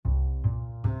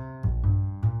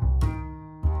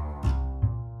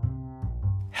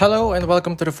Hello and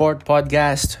welcome to the fourth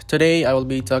podcast. Today I will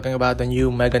be talking about the new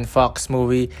Megan Fox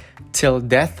movie Till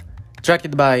Death,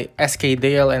 directed by S.K.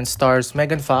 Dale and stars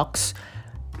Megan Fox,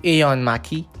 Eon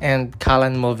Mackey, and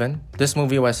Callan Mulvin. This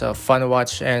movie was a fun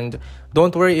watch, and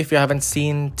don't worry if you haven't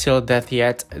seen Till Death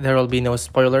yet, there will be no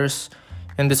spoilers.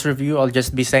 In this review, I'll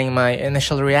just be saying my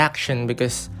initial reaction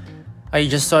because I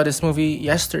just saw this movie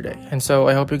yesterday, and so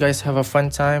I hope you guys have a fun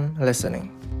time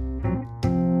listening.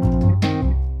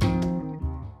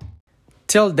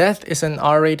 Till Death is an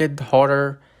R-rated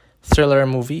horror thriller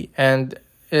movie and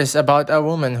is about a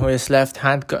woman who is left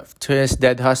handcuffed to his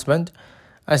dead husband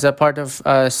as a part of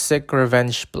a sick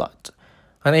revenge plot.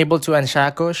 Unable to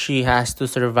unshackle, she has to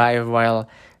survive while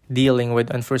dealing with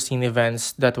unforeseen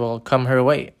events that will come her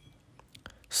way.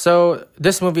 So,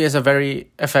 this movie is a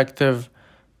very effective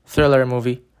thriller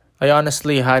movie. I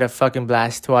honestly had a fucking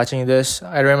blast watching this.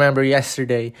 I remember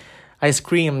yesterday, I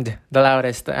screamed the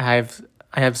loudest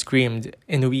I have screamed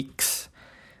in weeks.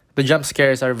 The jump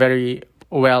scares are very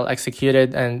well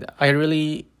executed and I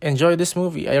really enjoyed this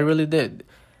movie. I really did.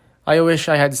 I wish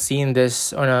I had seen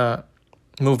this on a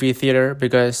movie theater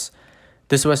because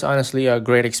this was honestly a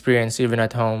great experience even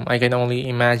at home. I can only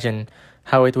imagine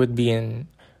how it would be in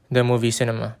the movie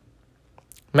cinema.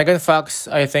 Megan Fox,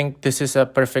 I think this is a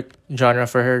perfect genre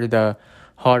for her, the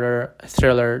horror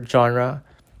thriller genre.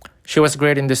 She was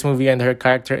great in this movie and her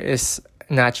character is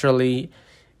naturally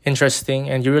interesting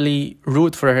and you really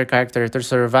root for her character to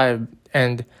survive,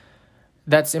 and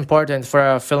that's important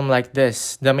for a film like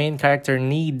this. The main character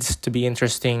needs to be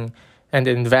interesting and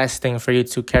investing for you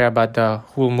to care about the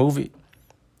whole movie.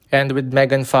 And with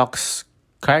Megan Fox's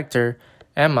character,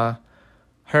 Emma,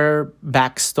 her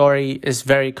backstory is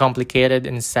very complicated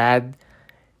and sad,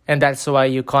 and that's why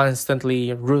you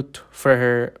constantly root for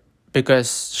her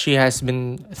because she has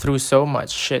been through so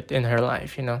much shit in her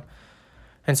life.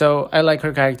 And so I like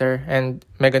her character, and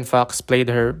Megan Fox played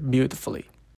her beautifully.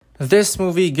 This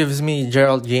movie gives me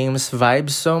Gerald Games vibes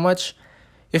so much.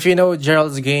 If you know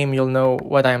Gerald's Game, you'll know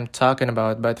what I'm talking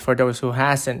about, but for those who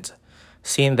hasn't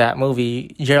seen that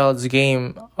movie, Gerald's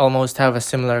Game almost have a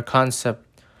similar concept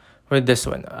with this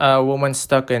one. A woman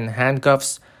stuck in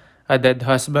handcuffs, a dead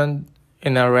husband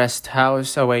in a rest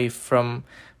house away from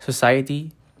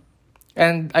society.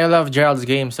 And I love Gerald's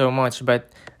Game so much, but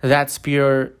that's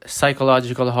pure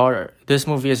psychological horror. This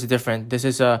movie is different. This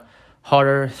is a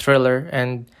horror thriller,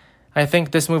 and I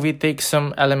think this movie takes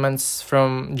some elements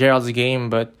from Gerald's Game,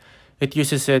 but it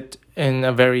uses it in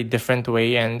a very different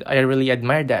way, and I really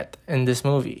admire that in this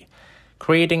movie.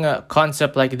 Creating a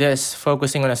concept like this,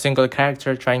 focusing on a single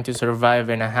character trying to survive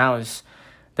in a house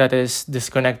that is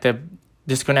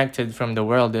disconnected from the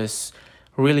world is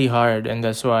really hard, and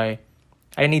that's why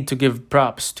I need to give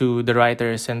props to the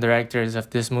writers and directors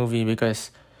of this movie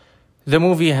because the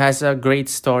movie has a great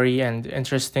story and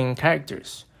interesting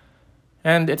characters.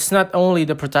 And it's not only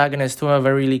the protagonist who have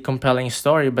a really compelling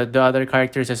story, but the other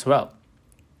characters as well.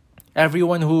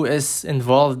 Everyone who is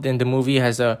involved in the movie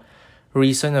has a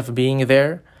reason of being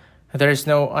there. There's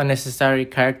no unnecessary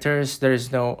characters,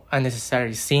 there's no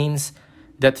unnecessary scenes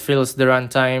that fills the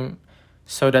runtime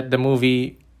so that the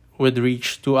movie would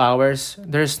reach 2 hours.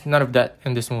 There's none of that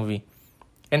in this movie.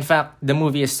 In fact, the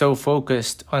movie is so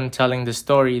focused on telling the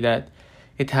story that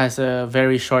it has a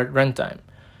very short runtime.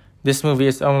 This movie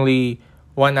is only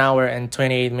 1 hour and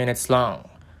 28 minutes long.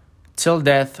 Till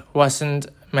Death wasn't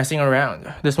messing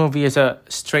around. This movie is a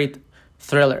straight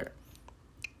thriller.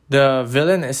 The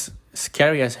villain is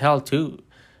scary as hell too.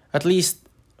 At least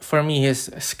for me, he's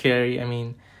scary. I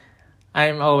mean,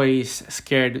 I'm always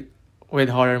scared with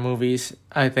horror movies.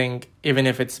 I think even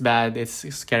if it's bad, it's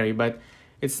scary, but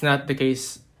it's not the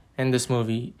case in this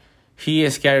movie. He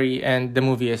is scary and the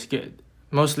movie is good.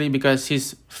 Mostly because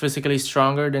he's physically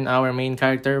stronger than our main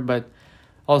character, but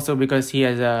also because he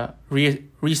has a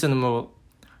reasonable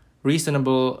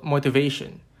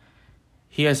motivation.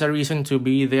 He has a reason to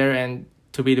be there and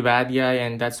to be the bad guy,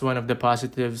 and that's one of the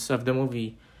positives of the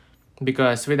movie.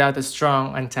 Because without a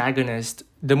strong antagonist,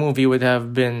 the movie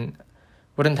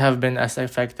wouldn't have been as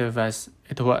effective as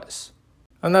it was.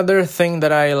 Another thing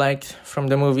that I liked from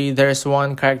the movie, there's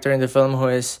one character in the film who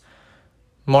is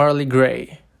morally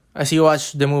gray. As you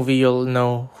watch the movie, you'll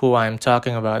know who I'm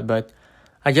talking about, but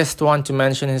I just want to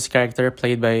mention his character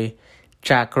played by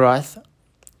Jack Roth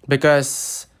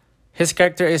because his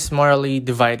character is morally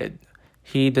divided.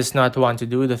 He does not want to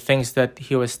do the things that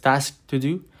he was tasked to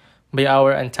do by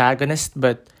our antagonist,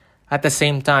 but at the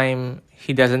same time,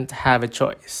 he doesn't have a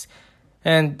choice.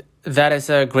 And that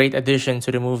is a great addition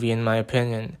to the movie, in my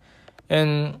opinion.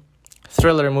 In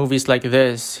thriller movies like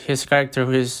this, his character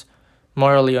who is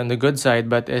morally on the good side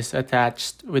but is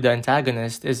attached with the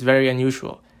antagonist is very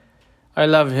unusual. I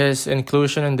love his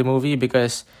inclusion in the movie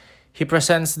because he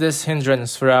presents this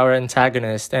hindrance for our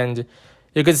antagonist, and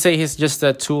you could say he's just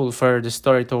a tool for the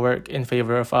story to work in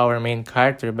favor of our main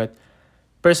character. But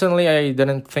personally, I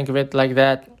didn't think of it like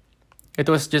that. It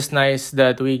was just nice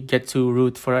that we get to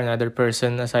root for another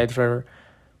person aside from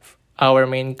our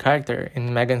main character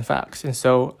in Megan Fox. And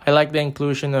so I like the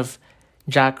inclusion of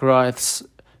Jack Roth's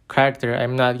character.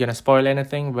 I'm not gonna spoil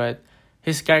anything, but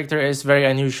his character is very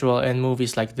unusual in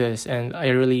movies like this, and I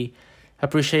really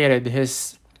appreciated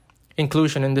his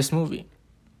inclusion in this movie.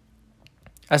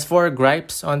 As for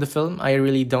gripes on the film, I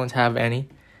really don't have any.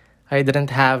 I didn't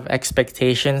have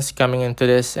expectations coming into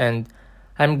this, and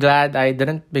I'm glad I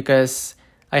didn't because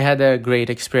I had a great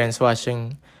experience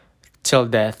watching Till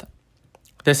Death.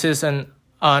 This is an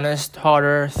honest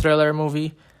horror thriller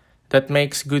movie that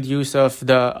makes good use of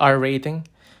the R rating.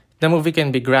 The movie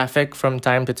can be graphic from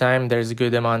time to time. There's a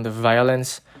good amount of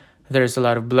violence. There's a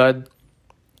lot of blood.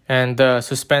 And the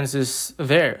suspense is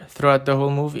there throughout the whole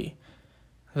movie.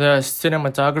 The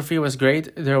cinematography was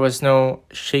great. There was no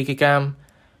shaky cam.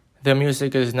 The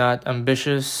music is not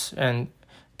ambitious, and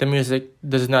the music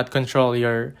does not control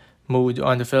your mood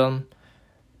on the film.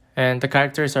 And the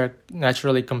characters are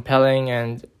naturally compelling,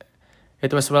 and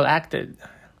it was well acted.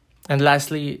 And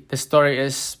lastly, the story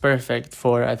is perfect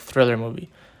for a thriller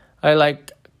movie. I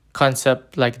like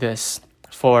concept like this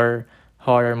for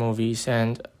horror movies,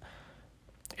 and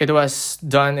it was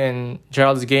done in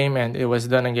Gerald's Game, and it was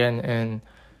done again in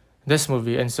this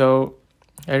movie, and so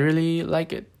I really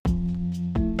like it.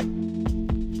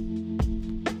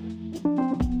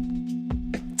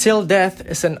 Till Death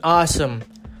is an awesome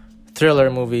thriller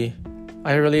movie.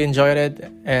 I really enjoyed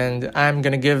it, and I'm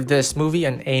gonna give this movie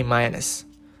an A minus.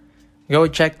 Go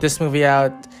check this movie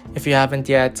out if you haven't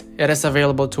yet. It is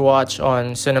available to watch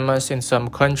on cinemas in some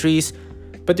countries,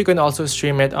 but you can also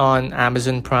stream it on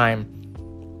Amazon Prime.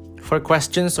 For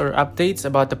questions or updates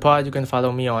about the pod, you can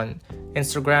follow me on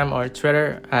Instagram or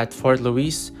Twitter at Fort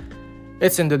Luis.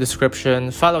 It's in the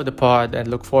description. Follow the pod and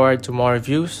look forward to more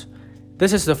reviews.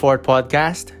 This is the Fort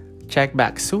Podcast. Check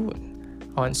back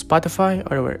soon on Spotify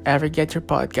or wherever you get your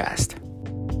podcast.